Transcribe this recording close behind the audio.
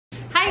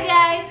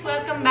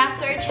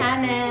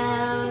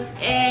channel.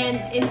 And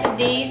in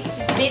today's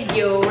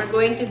video, we're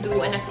going to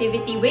do an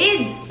activity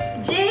with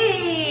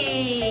Jace.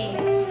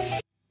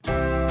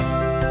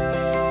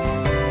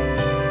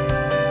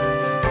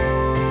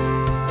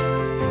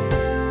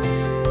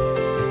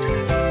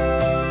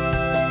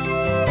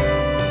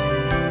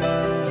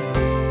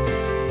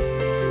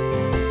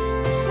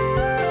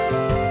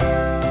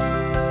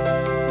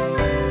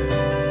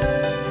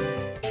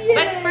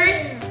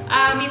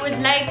 We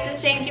would like to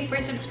thank you for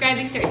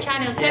subscribing to our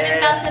channel.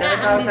 7,000 na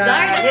ang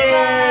TheLizardoSquad!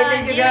 Yay!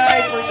 Thank you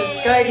guys for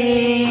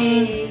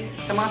subscribing!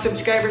 Sa mga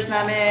subscribers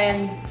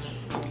namin.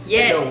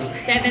 Yes,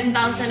 7,000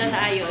 na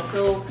tayo.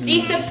 So,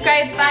 please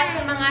subscribe pa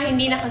sa mga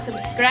hindi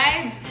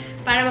nakasubscribe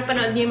para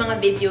mapanood niyo yung mga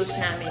videos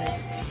namin.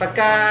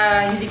 Pagka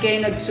hindi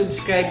kayo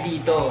nag-subscribe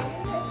dito,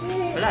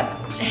 wala na.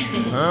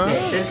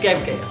 Subscribe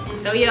kayo.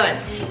 So, yun.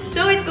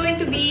 So, it's going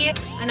to be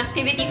an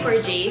activity for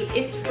Jace.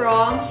 It's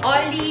from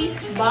Ollie's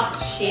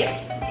Boxship.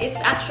 It's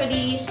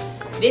actually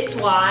this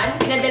one.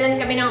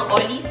 Pinadalan kami ng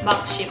Ollie's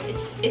Boxship.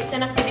 It's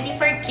an activity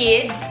for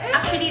kids.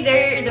 Actually,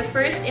 they're the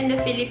first in the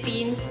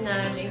Philippines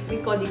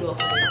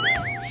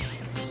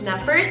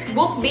na first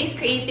book-based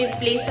creative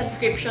play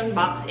subscription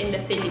box in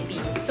the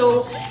Philippines.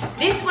 So,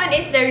 this one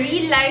is the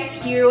real-life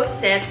hero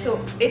set. So,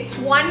 it's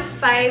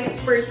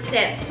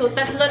 1/5%. So,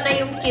 tatlo na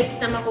yung kits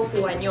na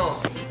makukuha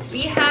nyo.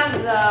 We have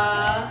the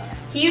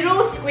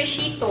Hero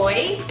Squishy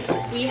Toy.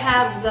 We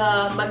have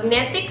the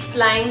Magnetic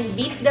Slime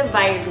Beat the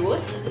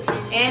Virus.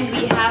 And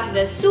we have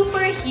the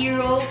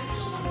Superhero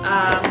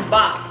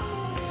box.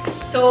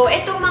 So,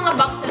 itong mga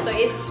box na to,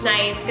 it's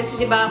nice. Kasi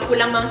diba,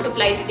 kulang mga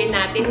supplies din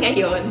natin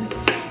ngayon.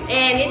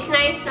 And it's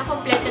nice na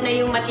kompleto na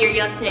yung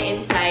materials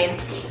niya inside.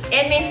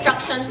 And may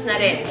instructions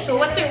na rin. So,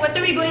 what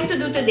are we going to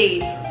do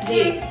today?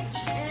 Jace?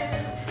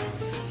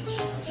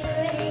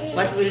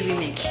 What will we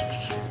make?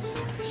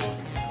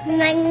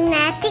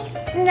 Magnetic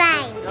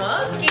slime.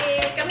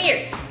 Okay, come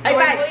here. So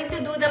we're going to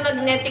do the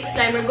magnetic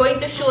slime. We're going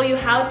to show you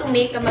how to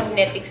make a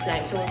magnetic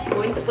slime. So we're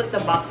going to put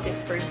the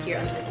boxes first here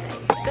on the side.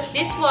 Because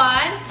this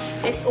one,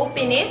 let's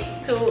open it.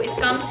 So it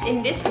comes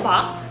in this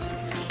box.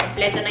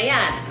 Kompleto na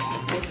yan.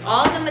 With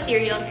all the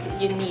materials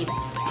you need.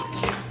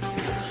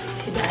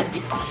 Si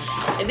Daddy.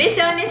 And this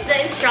one is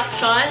the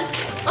instructions.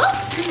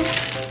 Oops!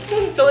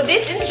 So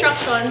these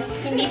instructions,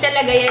 hindi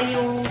talaga yan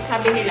yung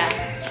sabi nila.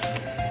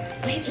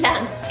 Wait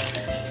lang.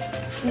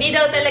 Hindi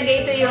daw talaga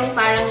ito yung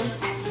parang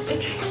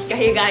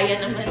kahigaya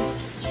naman.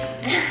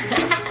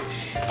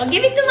 Oh,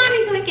 give it to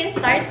Mommy so we can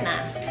start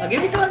na. Oh,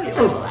 give it to Mommy.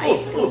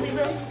 We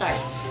will start.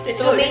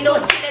 So, may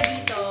notes sila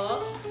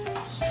dito.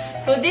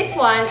 So, this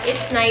one,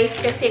 it's nice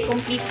kasi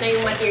complete na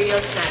yung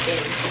materials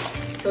natin.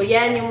 So,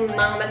 yan yung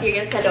mga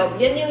materials sa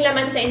loob. Yan yung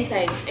laman sa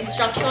inside.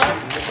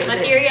 Instructions,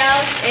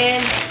 materials,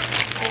 and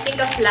I think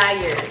a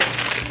flyer.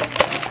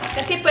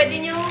 Kasi pwede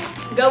nyo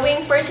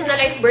gawing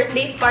personalized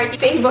birthday party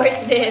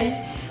favors din.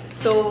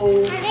 So,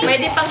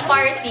 pwede pang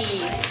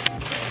party.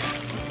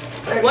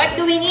 What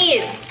do we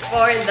need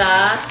for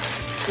the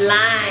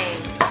slime?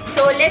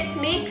 So, let's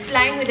make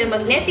slime with a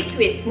magnetic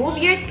twist.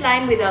 Move your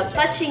slime without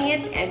touching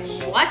it and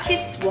watch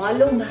it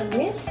swallow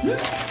magnets.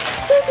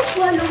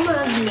 Swallow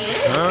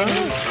magnets?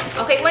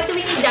 Okay, what do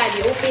we need,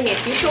 Daddy? Open it.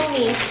 You show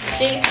me.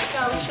 Jace,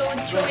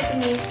 show it to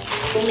me.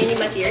 So many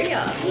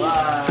material.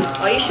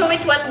 Wow. Oh, you show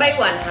it one by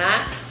one,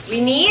 ha?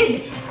 We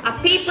need a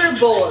paper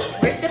bowl.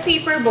 Where's the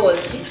paper bowl?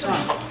 This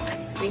one.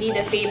 We need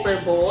a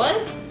paper bowl,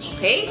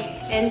 okay?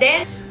 And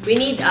then, we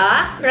need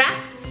a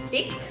craft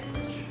stick,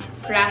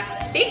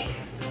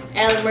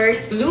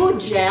 Elmer's glue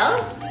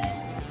gel,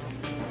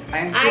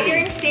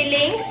 iron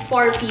fillings,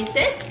 4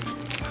 pieces,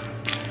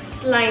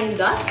 slime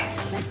dust,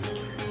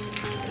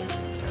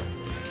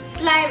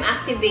 slime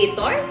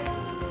activator,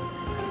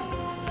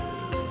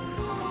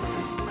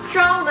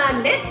 straw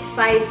magnets,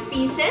 5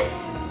 pieces,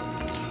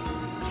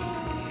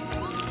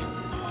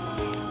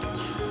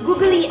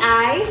 googly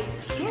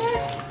eyes,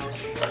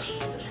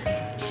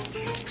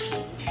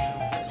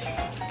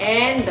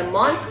 and the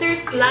monster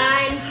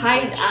slime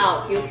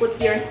hideout. You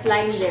put your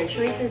slime there.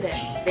 Show it to them.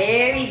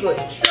 Very good.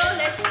 So,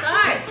 let's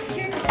start.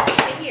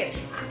 Right here.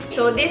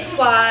 So, this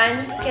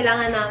one,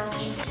 kailangan ng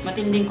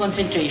matinding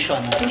concentration.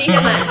 Hindi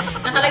naman.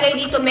 Nakalagay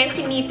dito,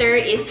 messy meter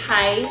is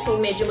high. So,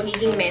 medyo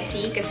magiging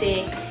messy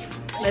kasi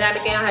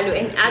marami kayong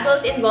haluin.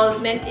 Adult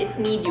involvement is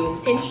medium.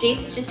 Since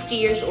Jace is just 3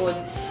 years old,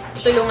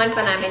 tulungan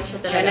pa namin siya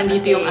talaga. Kaya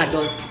nandito yung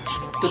adult.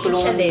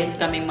 Tutulungan din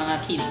kaming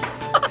mga kids.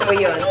 So,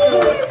 yun.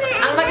 So,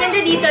 ang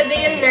maganda dito,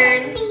 they'll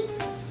learn.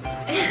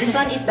 This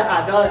one is the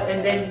adult.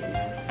 And then,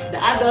 the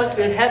adult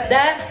will help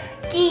the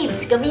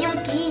kids. Kami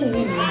yung kids.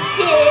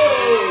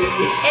 Yay!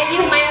 And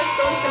yung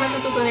milestones na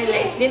matututunan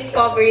nila is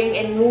discovering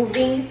and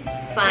moving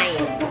fine.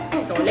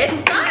 So,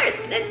 let's start.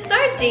 Let's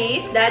start,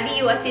 Jace.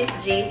 Daddy, you assist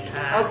Jace,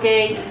 ha?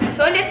 Okay.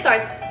 So, let's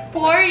start.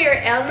 Pour your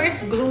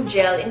Elmer's glue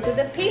gel into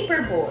the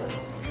paper bowl.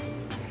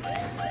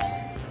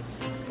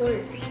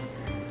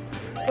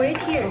 Pour it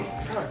here.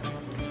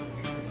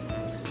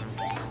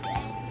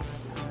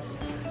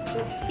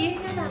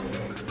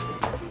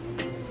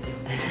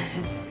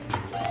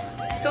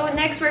 So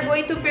next, we're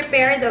going to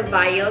prepare the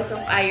vials of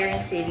iron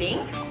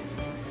fillings.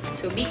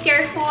 So be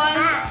careful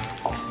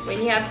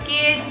when you have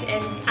kids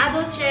and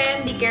adults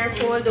rin, be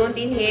careful. Don't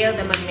inhale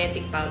the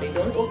magnetic powder.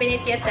 Don't open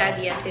it yet,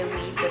 Daddy, until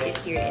we put it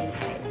here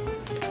inside.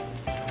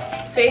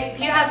 So if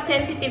you have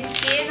sensitive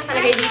skin,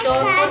 nakalagay dito,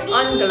 put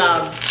on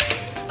gloves.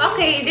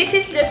 Okay, this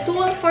is the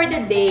tool for the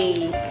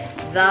day.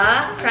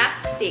 The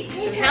craft stick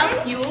to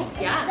help you,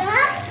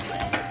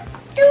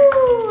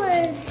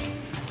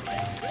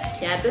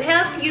 to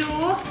help you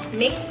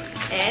mix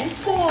and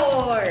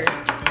pour.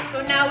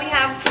 So now we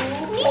have to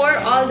pour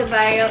all the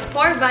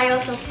 4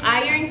 vials of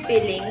iron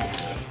fillings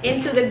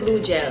into the glue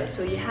gel.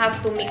 So you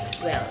have to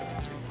mix well.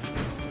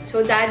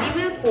 So Daddy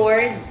will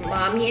pour,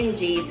 Mommy and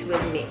Jace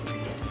will mix.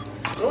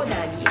 Go,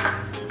 Daddy.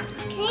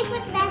 Can I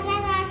put that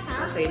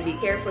also? Okay, be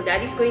careful.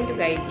 Daddy's going to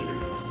guide you.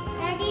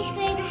 Daddy's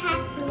going to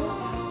help me.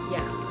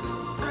 Yeah.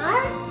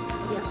 All?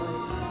 Yeah, all.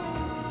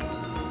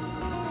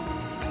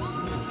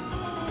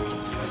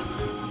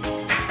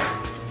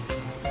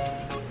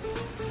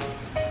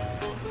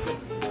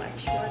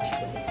 Watch,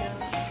 put it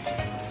down.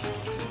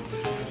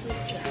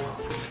 Good job.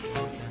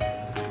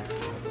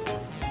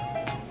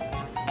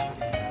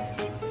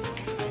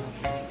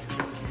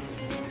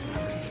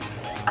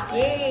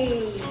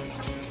 Yay!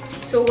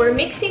 So we're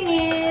mixing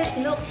it.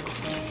 Look.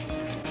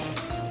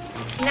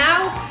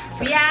 Now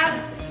we have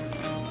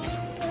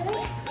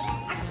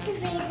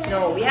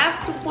we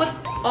have to put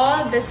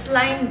all the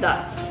slime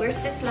dust. Where's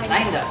the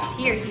slime dust?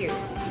 Here.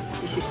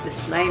 This is the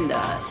slime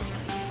dust.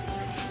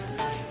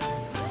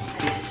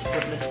 This is for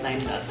the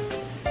slime dust.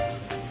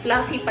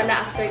 Fluffy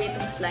pala after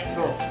nitong slime.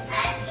 Go.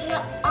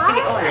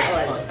 Sige, all.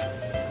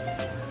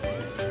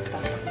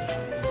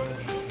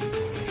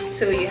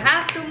 So you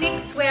have to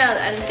mix well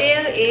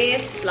until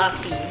it's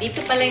fluffy.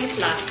 Dito pala yung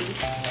fluffy.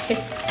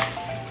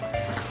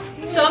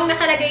 So ang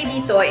nakalagay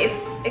dito, if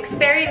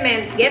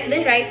experiment, get the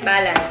right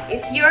balance.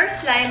 If your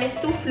slime is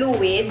too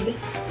fluid,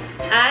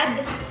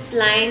 add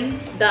slime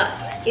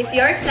dust. If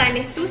your slime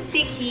is too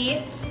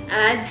sticky,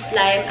 add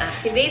slime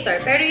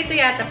activator. Pero ito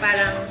yata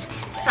parang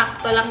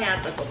sakto lang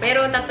yata to.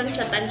 Pero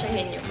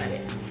tatansya-tansyahin nyo pa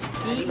rin.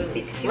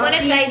 You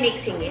wanna try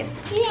mixing it?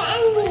 You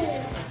and me.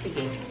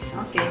 Sige.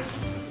 Okay.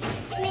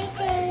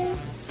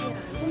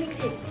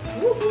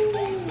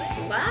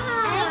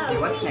 Wow!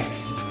 What's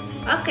next?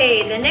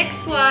 Okay, the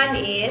next one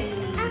is,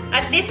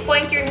 at this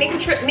point, your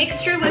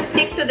mixture will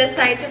stick to the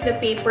sides of the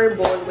paper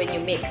bowl when you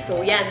mix.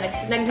 So, yan,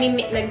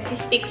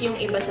 nagsistick yung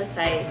iba sa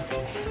sides.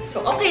 So,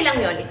 okay lang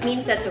yon. It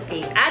means that's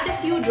okay. Add a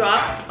few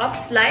drops of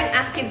slime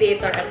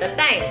activator at a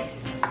time.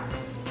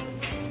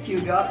 Few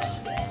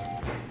drops.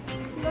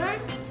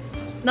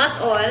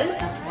 Not all.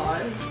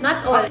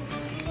 Not all.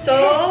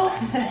 So,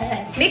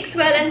 mix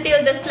well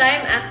until the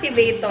slime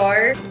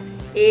activator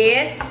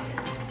is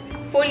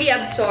fully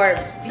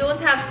absorbed. You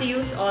don't have to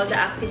use all the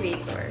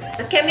activator.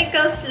 The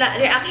chemical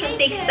reaction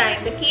takes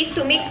time. The key is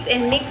to mix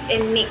and mix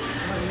and mix.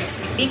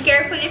 Be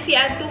careful if you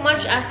add too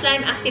much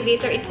slime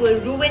activator, it will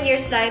ruin your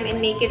slime and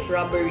make it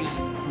rubbery.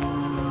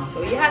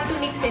 So you have to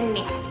mix and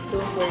mix.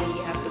 Don't worry,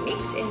 you have to mix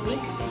and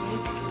mix and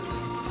mix.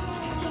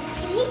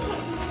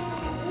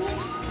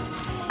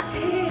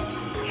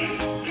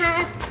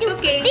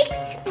 Okay.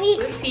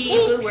 We'll see.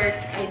 It will work.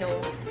 I know.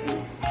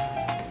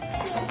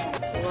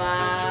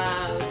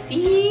 Wow.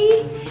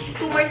 See?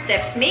 2 more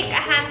steps. Make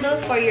a handle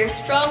for your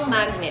strong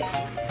magnets.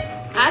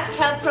 Ask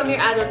help from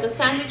your adult to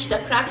sandwich the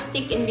craft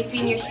stick in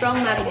between your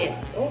strong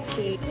magnets.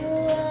 Okay.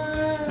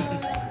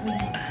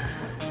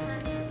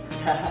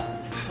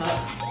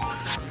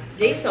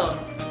 Jason,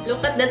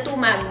 look at the 2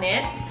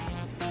 magnets.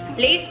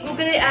 Place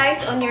googly eyes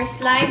on your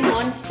slime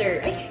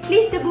monster.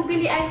 Place the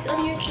googly eyes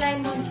on your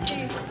slime monster.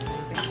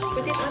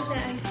 Put it on the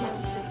ice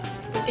monster.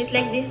 Put it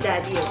like this,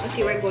 Daddy.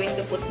 Kasi we're going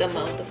to put the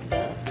mouth of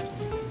the...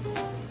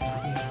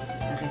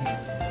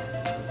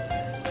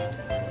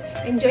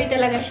 Enjoy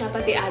talaga siya,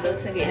 pati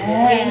adults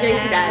nag-enjoy. Enjoy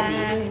si Daddy.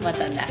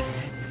 Matanda.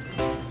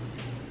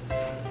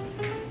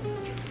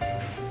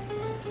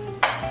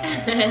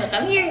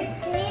 Come here.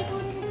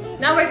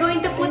 Now we're going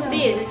to put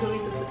this.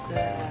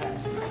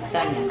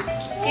 Saan yan?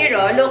 Here,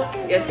 oh, look.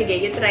 Yo, sige,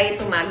 you try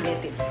to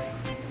magnet it.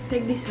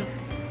 Like this, oh.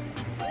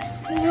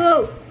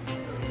 Whoa!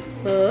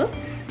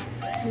 Oops.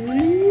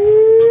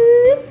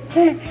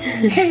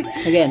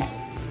 Again.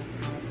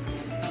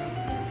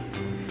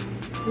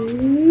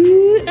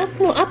 Up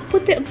mo, up.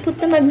 Put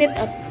the magnet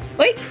up.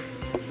 Wait!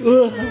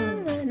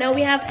 Now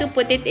we have to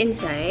put it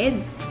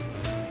inside.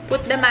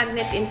 Put the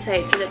magnet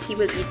inside so that he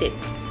will eat it.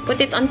 Put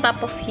it on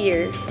top of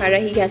here para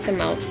he has a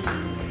mouth.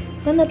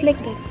 No, not like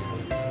that.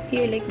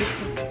 Here, like this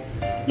one.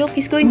 Look,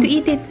 he's going to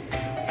eat it.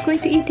 He's going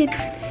to eat it.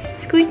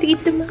 He's going to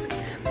eat the mouth.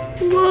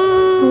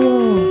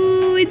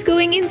 Whoa! It's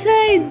going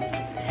inside.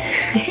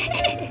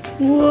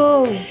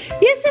 Whoa!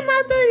 Yes, a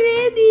mouth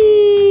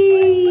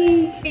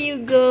already. Here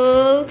you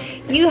go.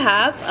 You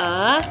have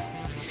a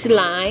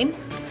slime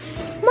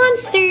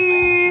monster.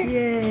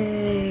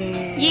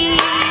 Yay! Yay!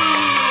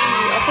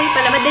 Okay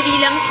pala, madali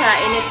lang siya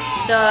and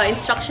the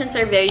instructions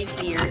are very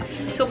clear.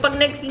 So So, pag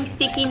naging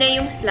sticky na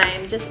yung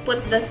slime, just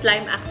put the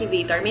slime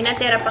activator. May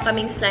natera pa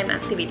kaming slime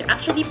activator.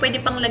 Actually, pwede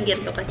pang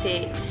lagyan to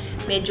kasi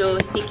medyo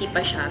sticky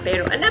pa siya.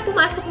 Pero,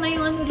 pumasok na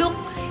yung ano. Look,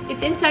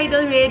 it's inside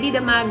already,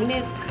 the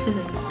magnet.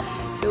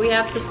 So, we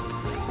have to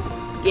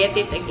get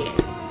it again.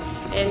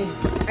 And,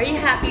 are you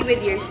happy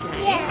with your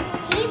slime? Yeah.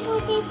 Can you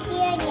put it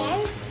here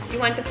again?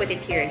 You want to put it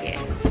here again.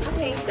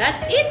 Okay,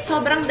 that's it.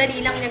 Sobrang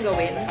dali lang niya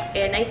gawin.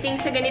 And I think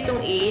sa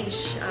ganitong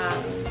age,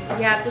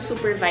 you have to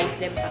supervise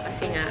them pa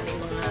kasi nga may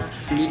mga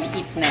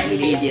liliit na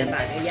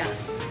ingredients. Yeah.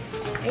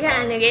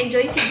 Ayan,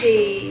 nag-enjoy si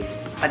Jace.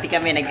 Pati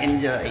kami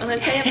nag-enjoy. Ang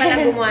saya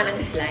pala gumawa ng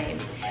slime.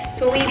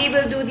 So maybe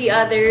we'll do the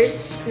others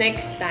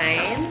next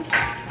time.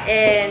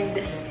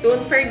 And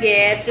don't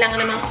forget,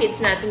 kailangan namang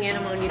kids natin yun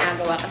ang mga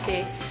ginagawa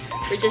kasi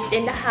we're just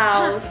in the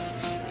house.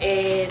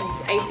 And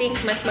I think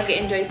mas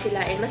mag-enjoy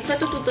sila and mas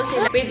matututo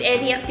sila with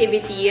any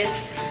activities.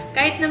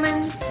 Kahit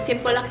naman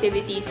simple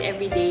activities,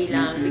 everyday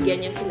lang,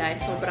 bigyan nyo sila.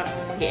 Sobrang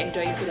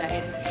mag-enjoy sila.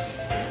 And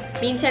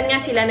minsan nga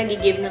sila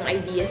nag-give ng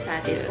ideas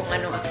sa atin kung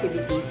anong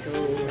activity. So,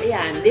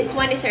 ayan. This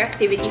one is our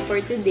activity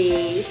for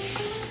today.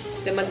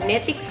 The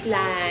magnetic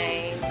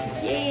slime.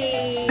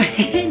 Yay!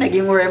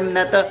 Naging worm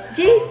na to.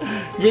 Jace!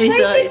 Jace,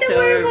 it's a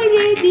worm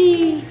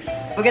already!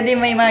 Maganda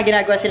may mga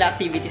ginagawa sila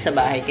activity sa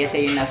bahay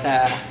kasi yung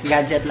nasa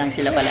gadget lang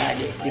sila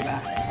palagi, di ba?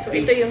 So,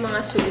 ito yung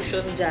mga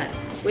solution dyan.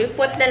 We'll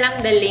put na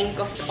lang the link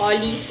of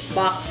Ollie's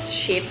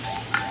Boxship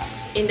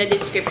in the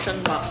description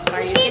box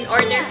para you can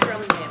order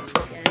from them.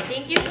 Yan.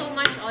 Thank you so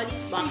much, Ollie's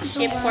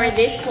Boxship, for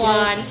this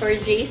one, for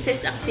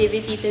Jace's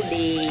activity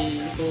today.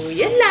 So,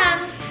 yun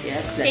lang.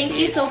 Yes, that's Thank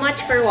you it. so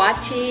much for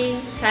watching.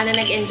 Sana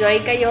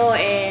nag-enjoy kayo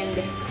and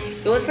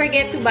don't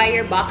forget to buy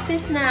your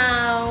boxes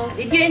now.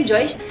 Did you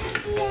enjoy?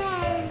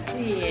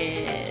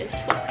 Yes.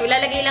 So,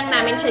 lalagay lang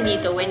namin siya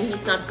dito when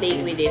he's not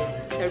playing with it.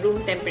 Sa room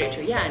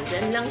temperature. Yan.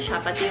 Dyan lang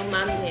siya. Pati yung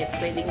magnet.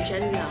 Pwedeng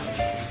dyan lang.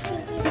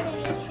 Thank you so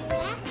much for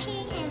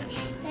watching and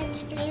let's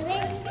play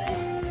with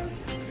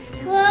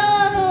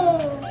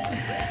Whoa!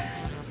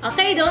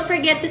 Okay, don't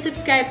forget to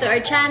subscribe to our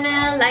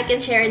channel, like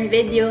and share the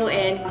video,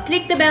 and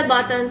click the bell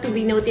button to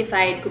be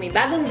notified kung may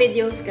bagong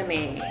videos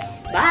kami.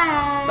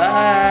 Bye!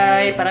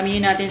 Bye!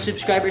 Paramihin natin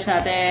subscribers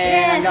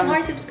natin. Yes, more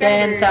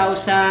subscribers.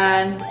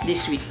 10,000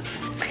 this week.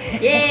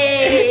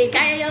 Yay!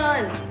 Kaya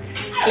yun!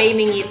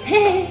 Claiming it.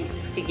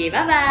 Sige,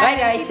 bye-bye! Bye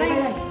guys! Bye.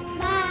 Bye-bye!